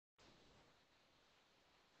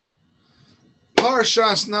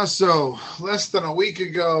Parshas Naso. Less than a week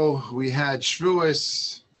ago, we had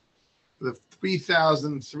Shavuos, the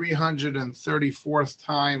 3,334th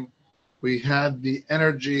time we had the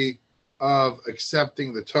energy of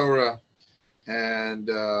accepting the Torah, and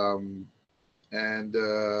now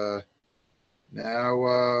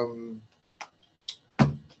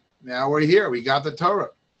we're here. We got the Torah,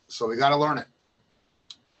 so we got to learn it.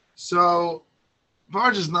 So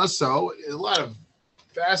Parshas Naso, a lot of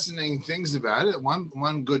fascinating things about it.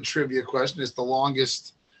 One good trivia question: is the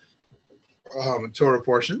longest Torah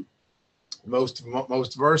portion. Most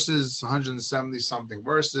verses, 170 something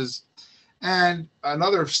verses, and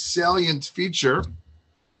another salient feature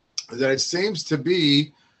is that it seems to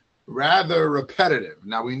be rather repetitive.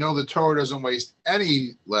 Now we know the Torah doesn't waste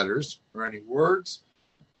any letters or any words,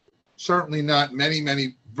 certainly not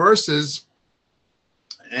many verses,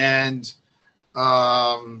 and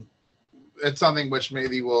it's something which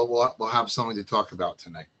maybe we'll have something to talk about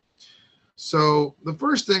tonight. So the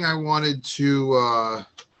first thing I wanted to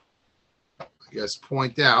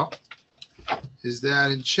point out is that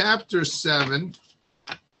in chapter 7,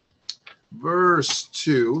 verse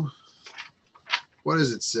 2, what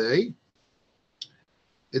does it say?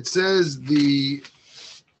 It says the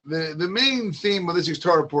main theme of this week's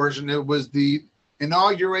Torah portion, it was the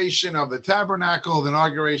inauguration of the tabernacle, the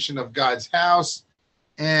inauguration of God's house,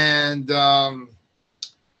 and there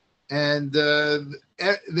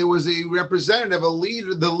was a representative, a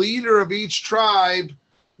leader. The leader of each tribe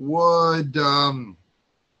would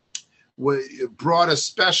brought a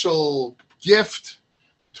special gift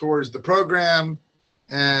towards the program,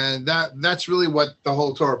 and that's really what the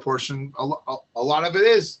whole Torah portion, a lot of it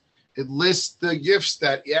is. It lists the gifts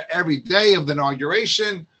that every day of the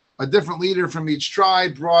inauguration, a different leader from each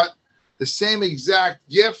tribe brought the same exact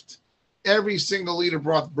gift. Every single leader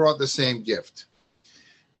brought the same gift.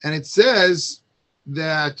 And it says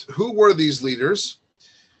that who were these leaders?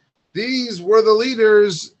 These were the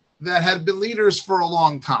leaders that had been leaders for a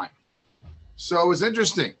long time. So it's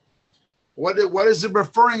interesting. What is it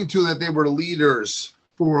referring to that they were leaders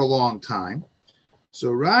for a long time? So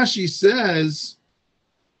Rashi says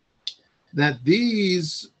that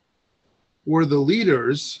these were the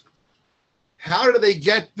leaders. How did they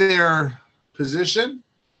get their position?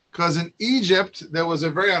 Because in Egypt, there was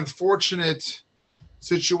a very unfortunate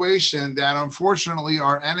situation that unfortunately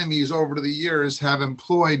our enemies over the years have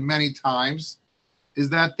employed many times, is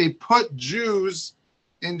that they put Jews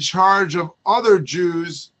in charge of other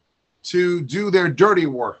Jews to do their dirty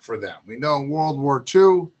work for them. We know in World War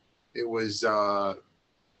II, it was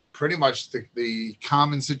pretty much the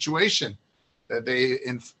common situation that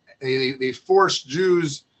they forced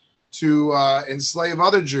Jews to enslave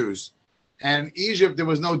other Jews. And Egypt, there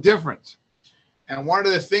was no different. And one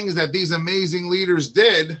of the things that these amazing leaders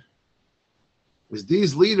did is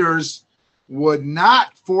these leaders would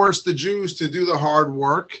not force the Jews to do the hard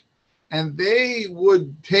work, and they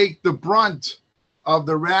would take the brunt of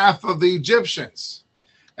the wrath of the Egyptians.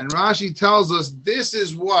 And Rashi tells us this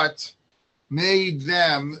is what made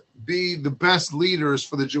them be the best leaders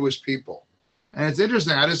for the Jewish people. And it's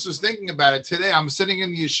interesting. I just was thinking about it today. I'm sitting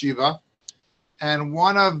in the yeshiva, and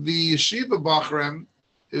one of the yeshiva bachrim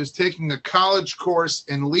is taking a college course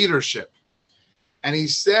in leadership. And he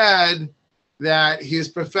said that his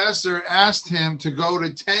professor asked him to go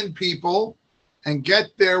to 10 people and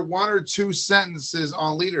get their 1 or 2 sentences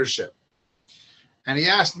on leadership. And he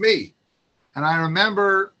asked me, and I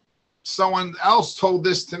remember someone else told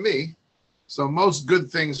this to me. So most good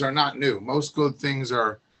things are not new. Most good things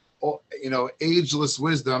are, ageless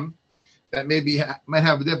wisdom that might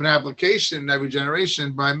have a different application in every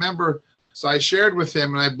generation. But I remember, so I shared with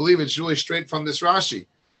him, and I believe it's really straight from this Rashi.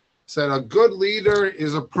 Said a good leader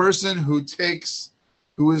is a person who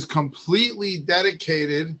is completely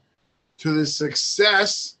dedicated to the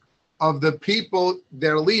success of the people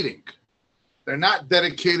they're leading. They're not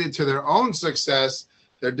dedicated to their own success.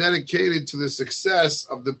 They're dedicated to the success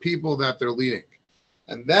of the people that they're leading.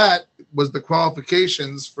 And that was the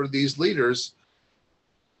qualifications for these leaders,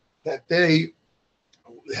 that they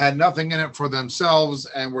had nothing in it for themselves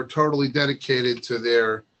and were totally dedicated to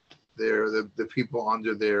the people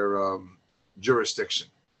under their jurisdiction.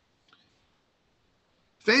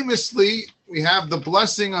 Famously, we have the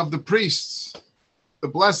blessing of the priests, the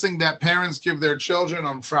blessing that parents give their children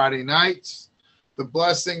on Friday nights, the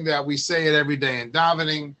blessing that we say it every day in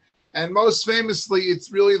davening, and most famously,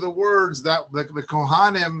 it's really the words that the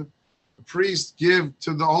Kohanim, the priests, give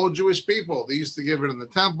to the whole Jewish people. They used to give it in the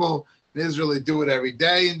temple. In Israel, they do it every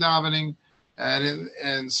day in davening, and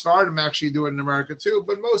in Sfardim actually do it in America too.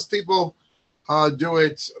 But most people do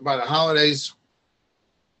it by the holidays.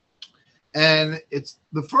 And it's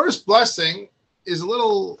the first blessing is a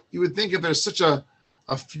little, you would think if there's such a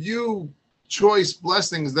few choice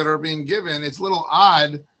blessings that are being given, it's a little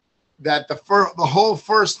odd that the whole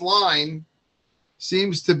first line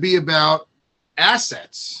seems to be about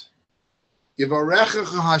assets.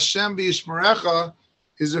 Yivarechecha Hashem v'yishmerecha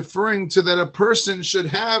is referring to that a person should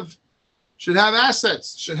have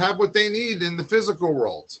assets, should have what they need in the physical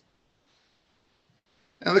world.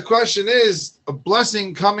 And the question is, a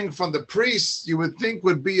blessing coming from the priests, you would think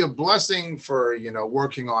would be a blessing for,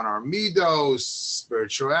 working on our midos,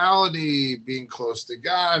 spirituality, being close to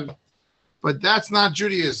God. But that's not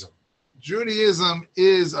Judaism. Judaism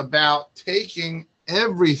is about taking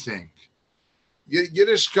everything.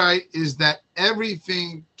 Yiddishkeit is that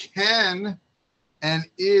everything can and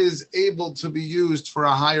is able to be used for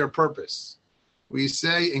a higher purpose. We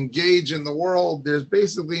say engage in the world. There's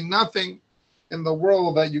basically nothing in the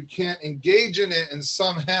world that you can't engage in it and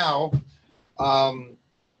somehow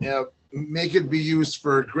make it be used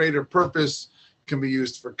for a greater purpose. It can be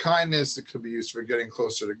used for kindness. It can be used for getting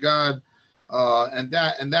closer to God. And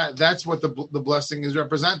that's what the blessing is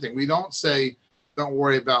representing. We don't say, don't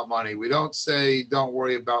worry about money. We don't say, don't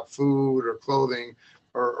worry about food or clothing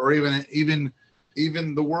or even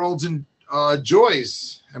the world's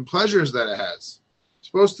joys and pleasures that it has. It's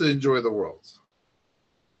supposed to enjoy the world.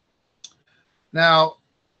 Now,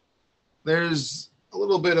 there's a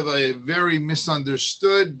little bit of a very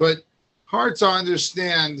misunderstood but hard to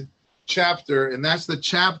understand chapter, and that's the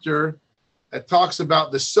chapter that talks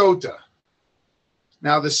about the sota.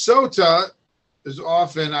 Now, the sota is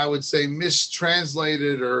often, I would say,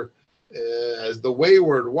 mistranslated or as the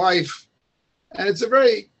wayward wife, and it's a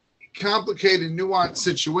very complicated, nuanced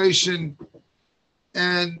situation.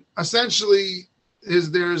 And essentially,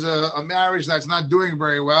 there's a marriage that's not doing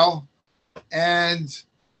very well, and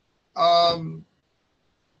the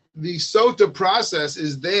sota process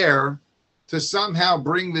is there to somehow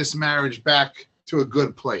bring this marriage back to a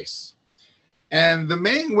good place. And the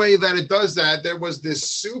main way that it does that, there was this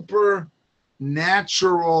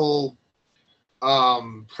supernatural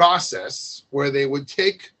process where they would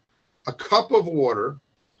take a cup of water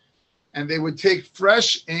and they would take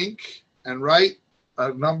fresh ink and write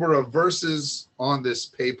a number of verses on this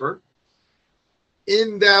paper.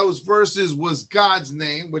 In those verses was God's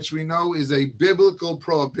name, which we know is a biblical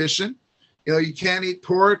prohibition. You can't eat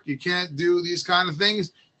pork. You can't do these kind of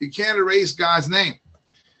things. You can't erase God's name.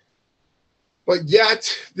 But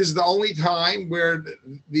yet, this is the only time where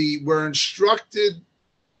we're instructed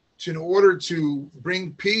in order to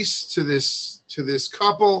bring peace to this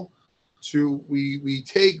couple,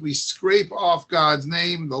 we scrape off God's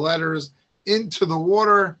name, the letters, into the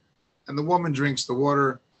water, and the woman drinks the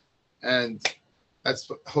water, and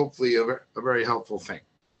that's hopefully a very helpful thing.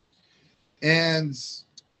 And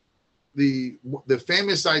the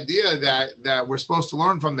famous idea that we're supposed to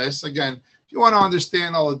learn from this, again, if you want to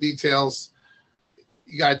understand all the details,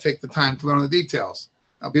 you got to take the time to learn the details.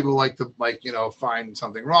 Now, people like to find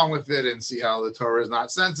something wrong with it and see how the Torah is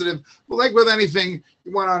not sensitive. But like with anything,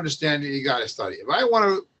 you want to understand it, you got to study it. But I want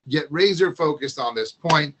to get razor focused on this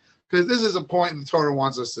point because this is a point the Torah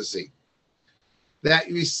wants us to see. That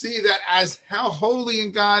we see that as how holy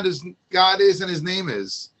and God is and His name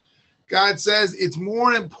is. God says it's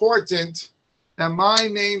more important that my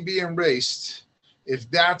name be erased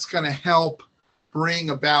if that's going to help bring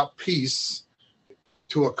about peace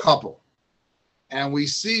to a couple. And we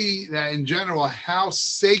see that in general how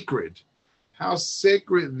sacred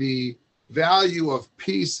the value of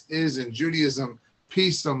peace is in Judaism,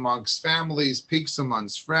 peace amongst families, peace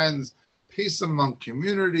amongst friends, peace among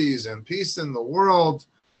communities, and peace in the world.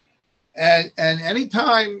 And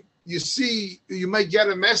anytime you might get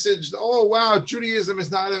a message, oh wow, Judaism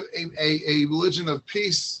is not a religion of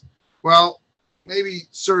peace. Well, maybe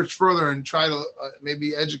search further and try to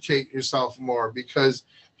maybe educate yourself more, because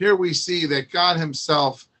here we see that God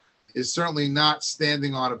Himself is certainly not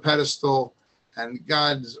standing on a pedestal, and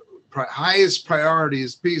God's highest priority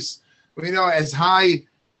is peace. We know as high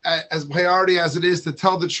as priority as it is to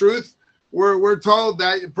tell the truth, we're told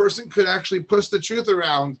that a person could actually push the truth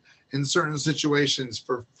around in certain situations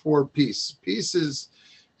for peace. Peace is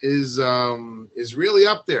really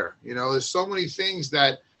up there. There's so many things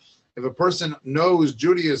that if a person knows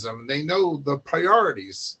Judaism, they know the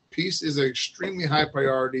priorities. Peace is an extremely high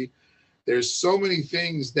priority. There's so many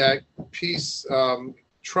things that peace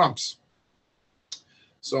trumps.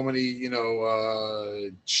 So many,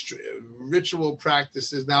 ritual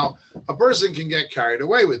practices. Now, a person can get carried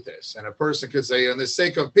away with this, and a person could say, on the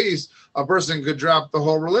sake of peace, a person could drop the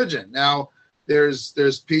whole religion. Now, there's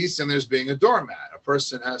peace and there's being a doormat. A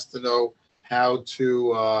person has to know how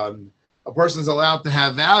to a person's allowed to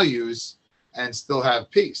have values and still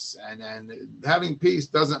have peace. And having peace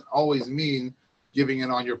doesn't always mean giving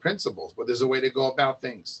in on your principles, but there's a way to go about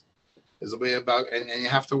things. There's a way about, and you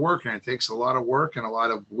have to work, and it takes a lot of work and a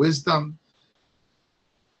lot of wisdom.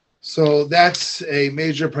 So that's a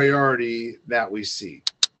major priority that we see.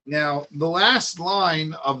 Now, the last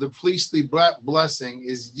line of the priestly blessing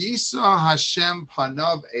is Yisa Hashem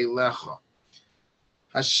Panav Elecha.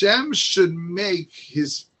 Hashem should make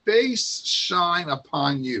his face shine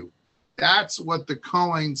upon you. That's what the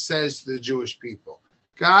Kohen says to the Jewish people.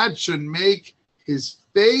 God should make his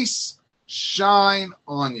face shine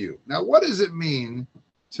on you. Now, what does it mean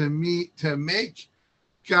to make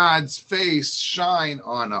God's face shine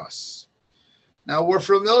on us? Now, we're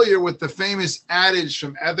familiar with the famous adage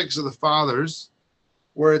from Ethics of the Fathers,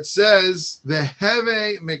 where it says, "The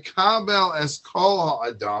heve mekabel es kol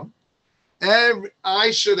ha'adam."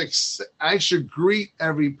 I should greet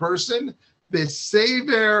every person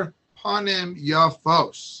b'sever panim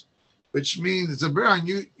yafos, which means it's a very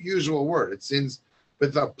unusual word. It means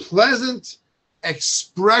with a pleasant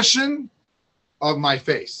expression of my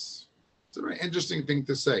face. It's a very interesting thing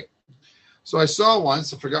to say. So I saw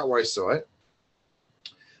once, I forgot where I saw it,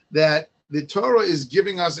 that the Torah is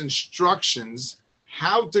giving us instructions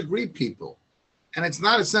how to greet people. And it's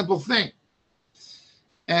not a simple thing.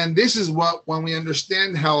 And this is what, when we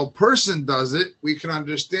understand how a person does it, we can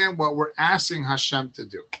understand what we're asking Hashem to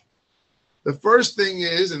do. The first thing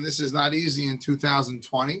is, and this is not easy in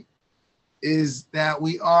 2020, is that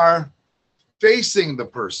we are facing the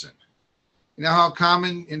person. You know how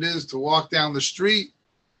common it is to walk down the street,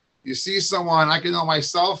 you see someone, I can know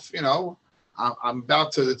myself, I'm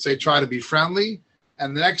about to, let's say, try to be friendly.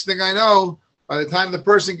 And the next thing I know, by the time the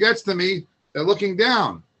person gets to me, they're looking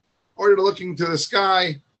down, or they're looking to the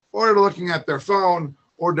sky, or they're looking at their phone,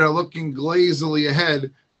 or they're looking glazily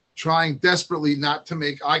ahead, trying desperately not to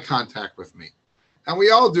make eye contact with me. And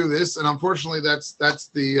we all do this. And unfortunately, that's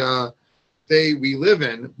the day we live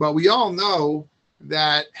in. But we all know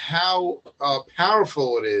that how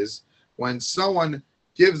powerful it is when someone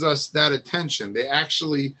gives us that attention. They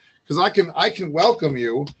actually, because I can welcome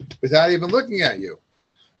you without even looking at you.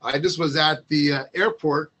 I just was at the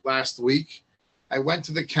airport last week. I went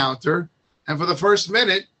to the counter, and for the first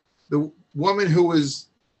minute, the woman who was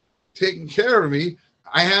taking care of me,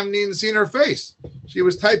 I haven't even seen her face. She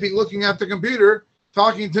was typing, looking at the computer,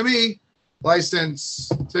 talking to me,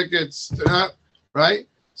 license, tickets, right?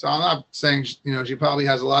 So I'm not saying, she probably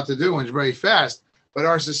has a lot to do and is very fast, but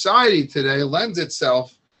our society today lends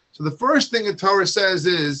itself. So the first thing the Torah says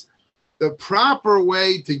is the proper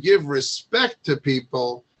way to give respect to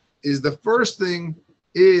people is the first thing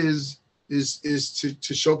is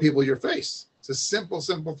to show people your face. It's a simple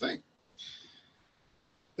thing.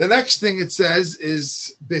 The next thing it says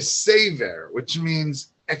is besever, which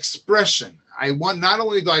means expression. Not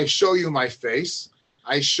only do I show you my face,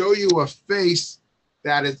 I show you a face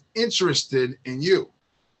that is interested in you.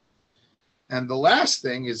 And the last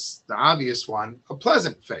thing is the obvious one, a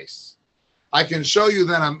pleasant face. I can show you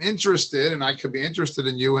that I'm interested, and I could be interested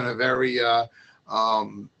in you in a very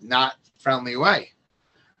not friendly way.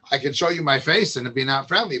 I can show you my face and it'd be not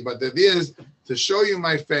friendly, but the idea is to show you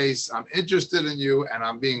my face, I'm interested in you, and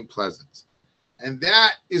I'm being pleasant. And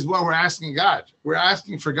that is what we're asking God. We're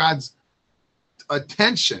asking for God's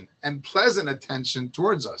attention and pleasant attention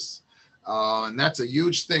towards us. And that's a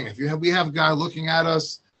huge thing. If we have God looking at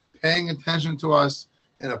us, paying attention to us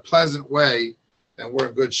in a pleasant way, then we're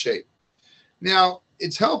in good shape. Now,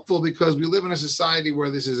 it's helpful because we live in a society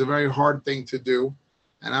where this is a very hard thing to do.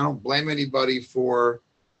 And I don't blame anybody for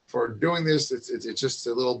doing this. It's just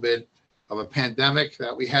a little bit of a pandemic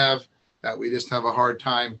that we just have a hard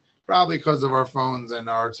time, probably because of our phones and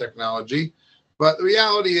our technology. But the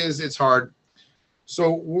reality is it's hard.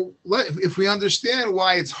 So if we understand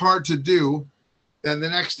why it's hard to do, then the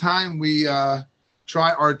next time we are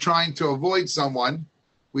trying to avoid someone,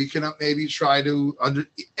 we can maybe try to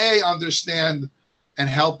understand and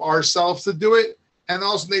help ourselves to do it, and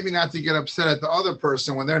also maybe not to get upset at the other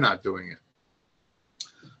person when they're not doing it.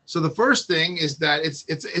 So the first thing is that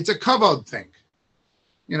it's a kavod thing.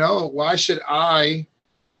 Why should I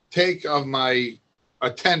take of my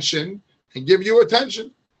attention and give you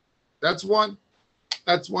attention? That's one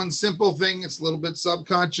simple thing. It's a little bit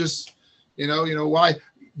subconscious. Why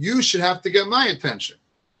you should have to get my attention.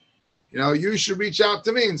 You should reach out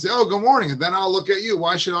to me and say, "Oh, good morning," and then I'll look at you.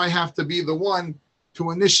 Why should I have to be the one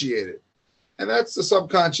to initiate it? And that's the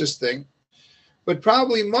subconscious thing. But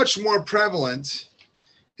probably much more prevalent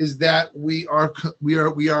is that we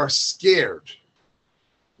are scared.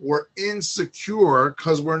 We're insecure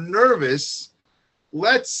because we're nervous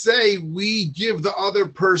let's say we give the other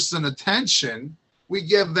person attention, we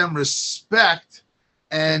give them respect,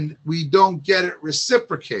 and we don't get it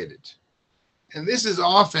reciprocated. And this is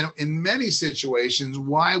often, in many situations,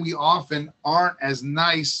 why we often aren't as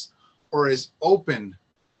nice or as open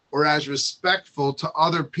or as respectful to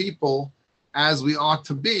other people as we ought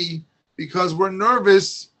to be, because we're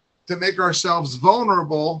nervous to make ourselves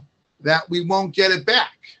vulnerable that we won't get it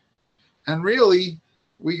back. And really,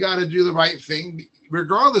 we got to do the right thing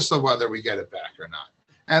regardless of whether we get it back or not.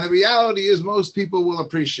 And the reality is most people will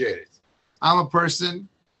appreciate it. I'm a person,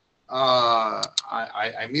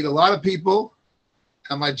 I meet a lot of people,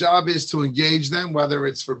 and my job is to engage them, whether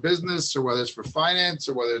it's for business or whether it's for finance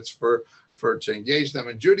or whether it's for to engage them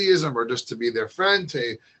in Judaism or just to be their friend,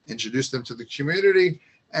 to introduce them to the community.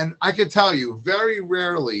 And I can tell you, very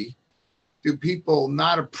rarely do people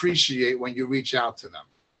not appreciate when you reach out to them.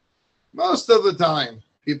 Most of the time,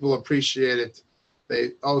 people appreciate it.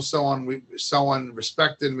 Someone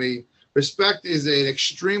respected me. Respect is an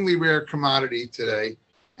extremely rare commodity today.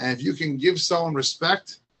 And if you can give someone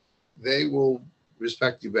respect, they will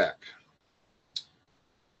respect you back.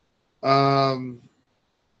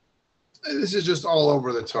 This is just all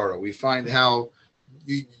over the Torah. We find how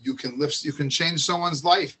you can change someone's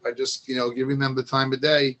life by just giving them the time of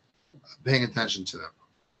day, paying attention to them.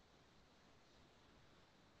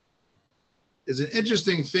 There's an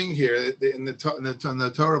interesting thing here in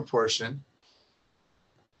the Torah portion.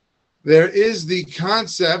 There is the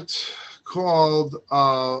concept called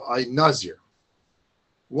a Nazir.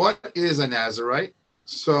 What is a Nazirite?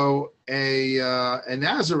 So a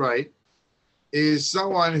Nazirite is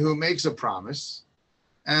someone who makes a promise,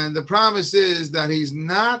 and the promise is that he's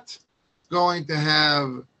not going to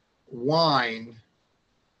have wine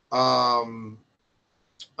for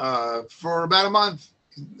about a month.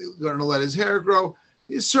 He's going to let his hair grow.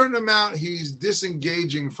 A certain amount, he's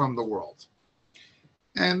disengaging from the world.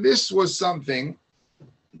 And this was something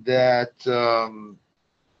that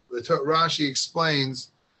Rashi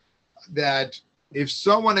explains, that if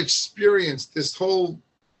someone experienced this whole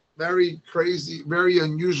very crazy, very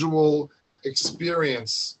unusual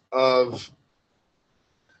experience of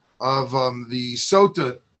the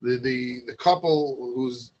sota, the couple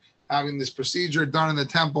who's having this procedure done in the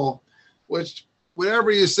temple, which,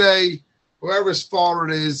 whatever you say, whoever's fault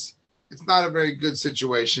it is, it's not a very good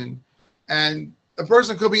situation, and a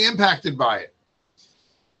person could be impacted by it.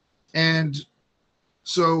 And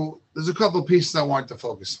so there's a couple of pieces I want to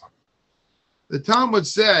focus on. The Talmud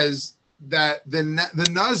says that the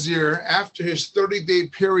Nazir, after his 30-day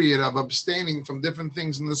period of abstaining from different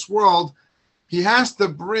things in this world, he has to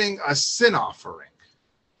bring a sin offering.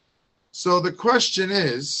 So the question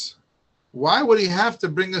is, why would he have to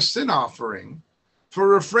bring a sin offering for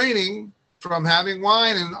refraining from having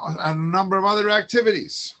wine and a number of other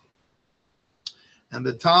activities? And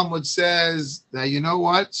the Talmud says that, you know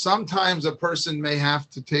what, sometimes a person may have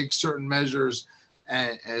to take certain measures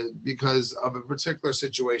because of a particular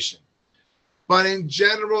situation. But in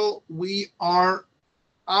general, we are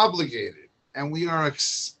obligated and we are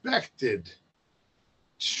expected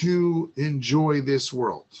to enjoy this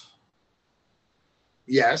world.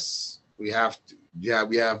 Yes, we have to. Yeah,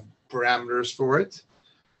 we have parameters for it.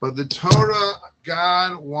 But the Torah,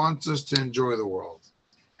 God wants us to enjoy the world.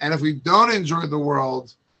 And if we don't enjoy the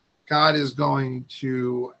world, God is going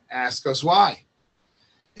to ask us why.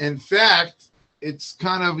 In fact, it's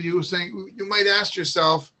kind of you might ask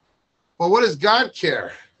yourself, well, what does God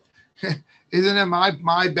care? Isn't it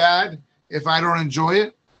my bad if I don't enjoy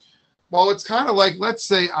it? Well, it's kind of like, let's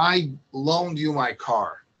say I loaned you my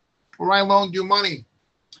car, or I loaned you money.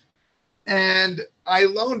 And I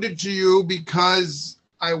loaned it to you because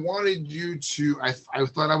I wanted you to, I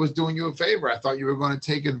thought I was doing you a favor. I thought you were going to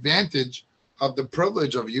take advantage of the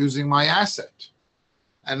privilege of using my asset.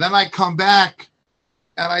 And then I come back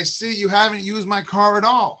and I see you haven't used my car at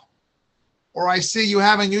all. Or I see you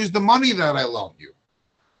haven't used the money that I loaned you.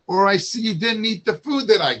 Or I see you didn't eat the food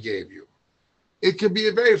that I gave you. It could be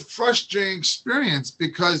a very frustrating experience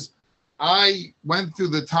because I went through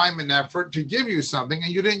the time and effort to give you something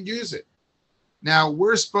and you didn't use it. Now,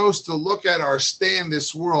 we're supposed to look at our stay in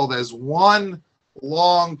this world as one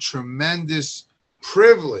long, tremendous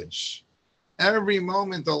privilege. Every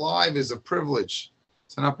moment alive is a privilege.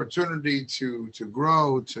 It's an opportunity to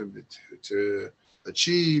grow, to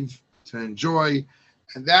achieve, to enjoy,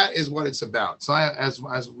 and that is what it's about. So,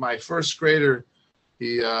 as my first grader,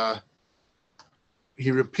 he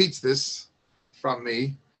repeats this from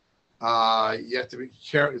me. You have to be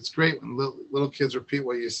careful. It's great when little kids repeat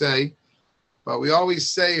what you say, but we always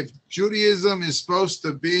say if Judaism is supposed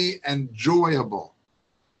to be enjoyable,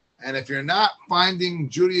 And if you're not finding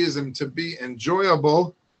Judaism to be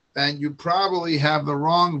enjoyable, then you probably have the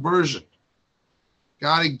wrong version.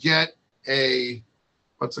 Got to get a,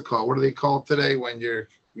 what's it called? What do they call it today when your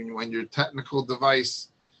technical device,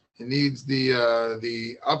 it needs the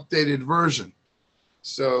updated version.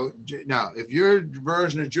 So now, if your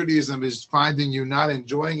version of Judaism is finding you not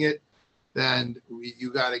enjoying it, then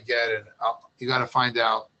you got to get it. You got to find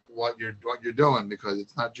out what you're doing, because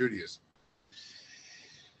it's not Judaism.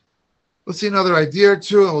 Let's see another idea or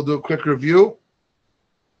two, and we'll do a quick review.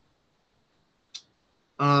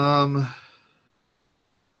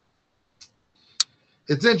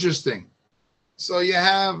 It's interesting. So you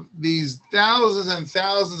have these thousands and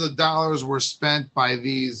thousands of dollars were spent by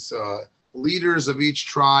these leaders of each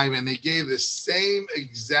tribe, and they gave the same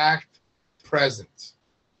exact present.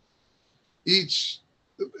 It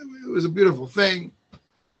was a beautiful thing,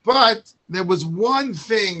 but there was one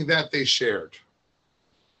thing that they shared.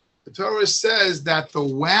 The Torah says that the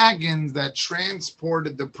wagons that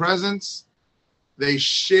transported the presents, they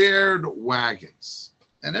shared wagons.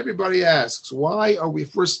 And everybody asks, why are we,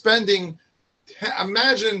 if we're spending,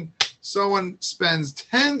 imagine someone spends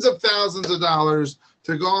tens of thousands of dollars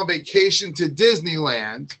to go on vacation to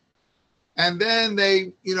Disneyland, and then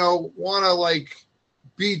they, want to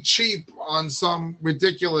be cheap on some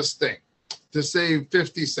ridiculous thing to save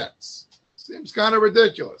 50 cents. Seems kind of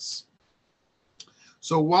ridiculous.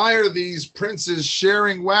 So why are these princes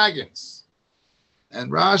sharing wagons?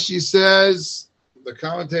 And Rashi says, the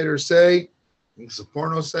commentators say, and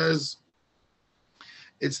Saporno says,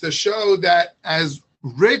 it's to show that as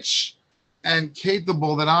rich and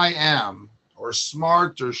capable that I am, or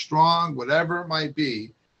smart or strong, whatever it might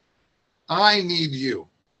be, I need you.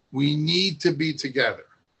 We need to be together.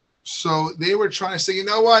 So they were trying to say, you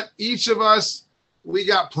know what? Each of us, we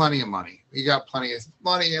got plenty of money. We got plenty of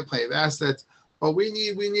money and plenty of assets, but we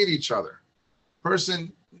need each other.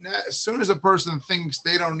 As soon as a person thinks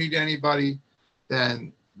they don't need anybody,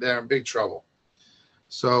 then they're in big trouble.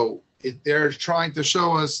 So they're trying to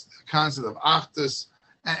show us the concept of achdus,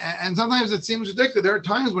 and sometimes it seems ridiculous. There are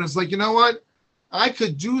times when it's like, you know what? I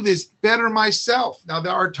could do this better myself. Now,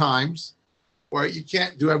 there are times where you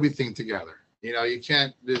can't do everything together. You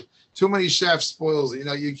can't, too many chefs spoils it.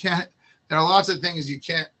 You can't, there are lots of things you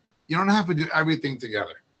don't have to do everything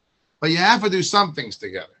together, but you have to do some things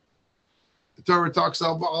together. The Torah talks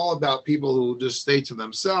all about people who just stay to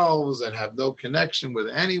themselves and have no connection with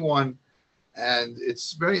anyone. And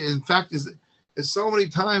it's in fact, it's so many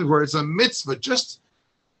times where it's a mitzvah. Just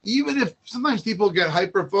even if sometimes people get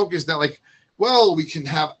hyper focused that we can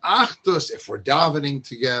have achdus if we're davening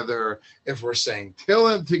together, if we're saying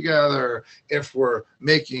Tehillim together, if we're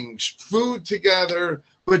making food together,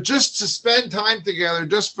 but just to spend time together,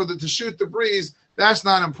 just to shoot the breeze, that's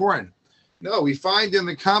not important. No, we find in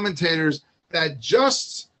the commentators that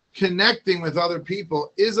just connecting with other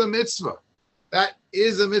people is a mitzvah. That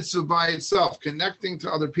is a mitzvah by itself. Connecting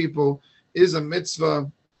to other people is a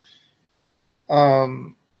mitzvah.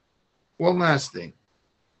 One last thing.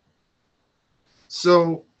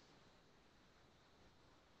 So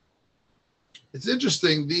it's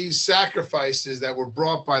interesting, these sacrifices that were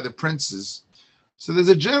brought by the princes. So there's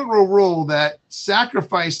a general rule that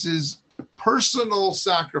personal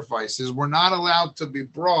sacrifices, were not allowed to be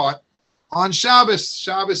brought on Shabbos.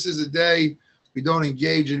 Shabbos is a day we don't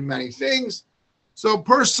engage in many things. So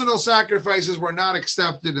personal sacrifices were not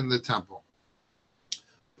accepted in the temple.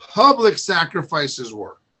 Public sacrifices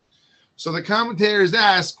were. So the commentators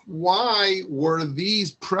ask, why were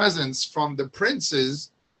these presents from the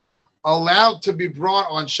princes allowed to be brought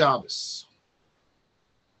on Shabbos?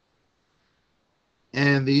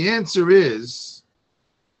 And the answer is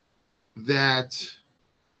that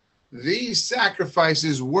these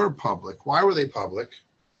sacrifices were public. Why were they public?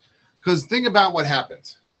 Because think about what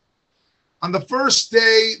happened. On the first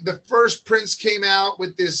day, the first prince came out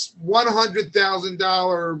with this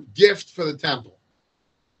 $100,000 gift for the temple.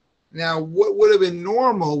 Now, what would have been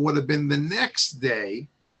normal would have been the next day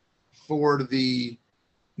for the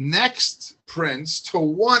next prince to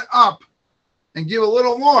one up and give a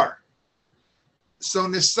little more. So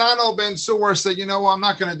Nisano ben Suar said, I'm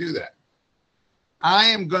not going to do that. I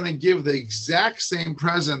am going to give the exact same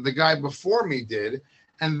present the guy before me did.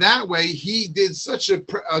 And that way he did such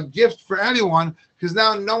a gift for anyone, because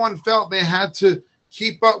now no one felt they had to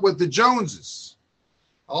keep up with the Joneses.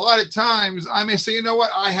 A lot of times I may say,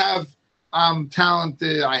 I'm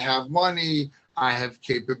talented, I have money, I have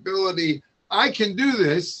capability, I can do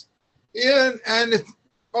this. And if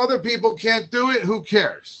other people can't do it, who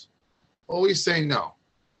cares? Well, we say no.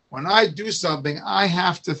 When I do something, I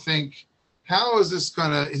have to think, is this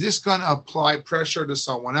gonna apply pressure to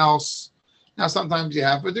someone else? Now, sometimes you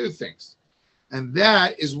have to do things. And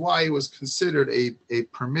that is why it was considered a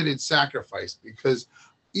permitted sacrifice, because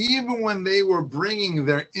even when they were bringing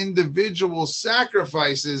their individual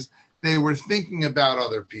sacrifices, they were thinking about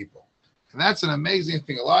other people. And that's an amazing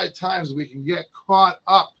thing. A lot of times we can get caught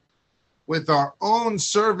up with our own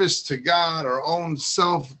service to God, our own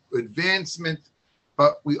self-advancement,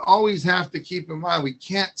 but we always have to keep in mind we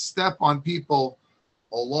can't step on people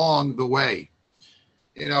along the way.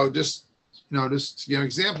 Just to give an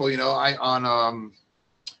example, I on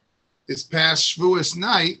this past Shavuos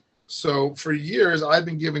night. So for years I've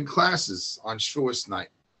been giving classes on Shavuos night.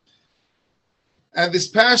 And this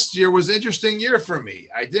past year was an interesting year for me.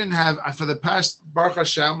 I didn't have, for the past, Baruch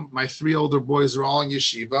Hashem, my 3 older boys are all in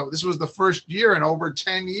yeshiva. This was the first year in over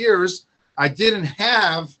 10 years I didn't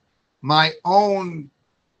have my own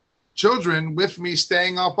children with me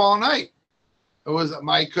staying up all night. It was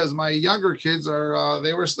because my younger kids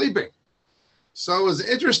they were sleeping. So it was an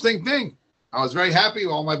interesting thing. I was very happy.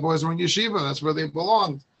 All my boys were in yeshiva. That's where they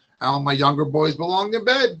belonged. All my younger boys belonged in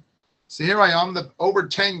bed. So here I am, over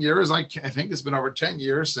 10 years. I think it's been over 10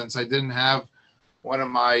 years since I didn't have one of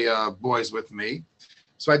my boys with me.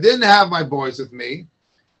 So I didn't have my boys with me.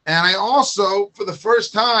 And I also, for the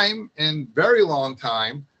first time in a very long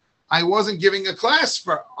time, I wasn't giving a class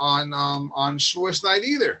on Shavuos night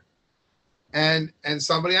either. And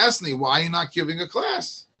somebody asked me, why are you not giving a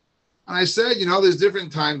class? And I said, there's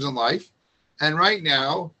different times in life. And right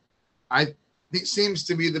now, it seems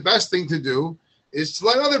to be the best thing to do is to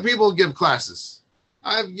let other people give classes.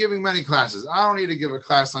 I'm giving many classes. I don't need to give a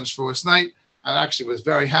class on Shavuos night. I actually was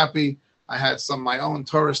very happy. I had some of my own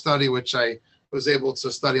Torah study, which I was able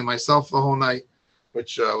to study myself the whole night,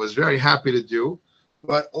 which I was very happy to do.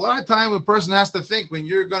 But a lot of time, a person has to think when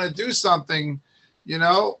you're going to do something,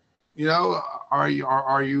 are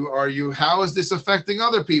you? How is this affecting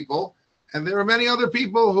other people? And there are many other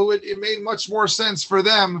people who it made much more sense for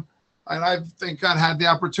them. And I thank God had the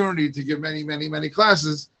opportunity to give many, many, many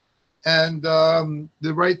classes, and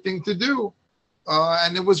the right thing to do.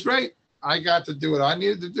 And it was great. I got to do what I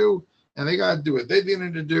needed to do, and they got to do what they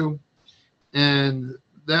needed to do. And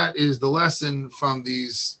that is the lesson from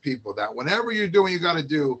these people, that whenever you're doing, you got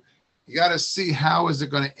to see how is it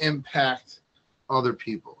going to impact other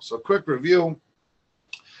people. So quick review.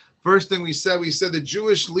 First thing we said the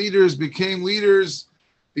Jewish leaders became leaders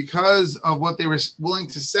because of what they were willing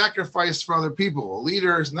to sacrifice for other people. A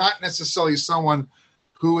leader is not necessarily someone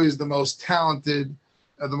who is the most talented,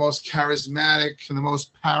 the most charismatic, and the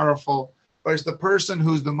most powerful, but it's the person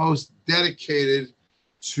who's the most dedicated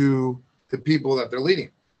to the people that they're leading.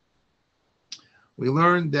 We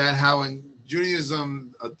learned that how in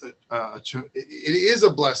Judaism, it is a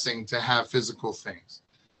blessing to have physical things,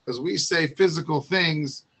 because we say physical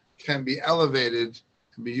things can be elevated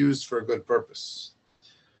and be used for a good purpose.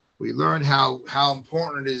 We learned how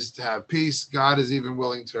important it is to have peace. God is even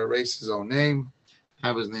willing to erase his own name,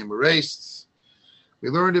 have his name erased. We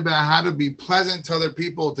learned about how to be pleasant to other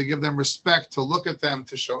people, to give them respect, to look at them,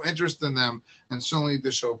 to show interest in them, and certainly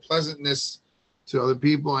to show pleasantness to other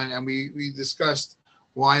people. And we discussed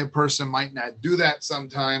why a person might not do that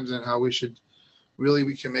sometimes, and how we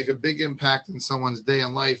can make a big impact in someone's day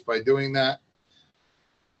and life by doing that.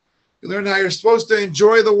 We learned how you're supposed to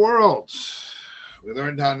enjoy the world. We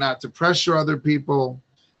learned how not to pressure other people,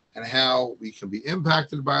 and how we can be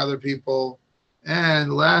impacted by other people.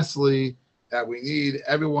 And lastly, that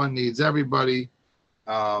everyone needs everybody.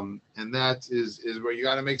 And that is where you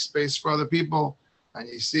got to make space for other people. And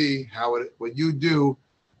you see how what you do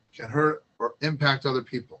can hurt or impact other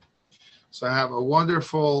people. So I have a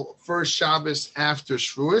wonderful first Shabbos after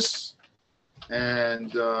Shavuos,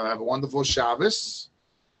 and have a wonderful Shabbos.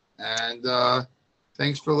 And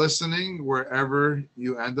thanks for listening wherever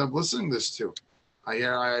you end up listening this to. I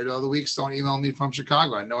know the weeks don't email me from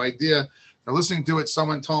Chicago. I had no idea. They're listening to it.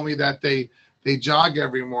 Someone told me that they jog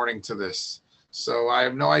every morning to this. So I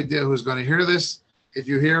have no idea who's going to hear this. If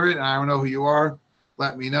you hear it and I don't know who you are,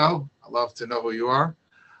 let me know. I'd love to know who you are.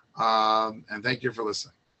 And thank you for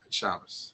listening. Shabbos.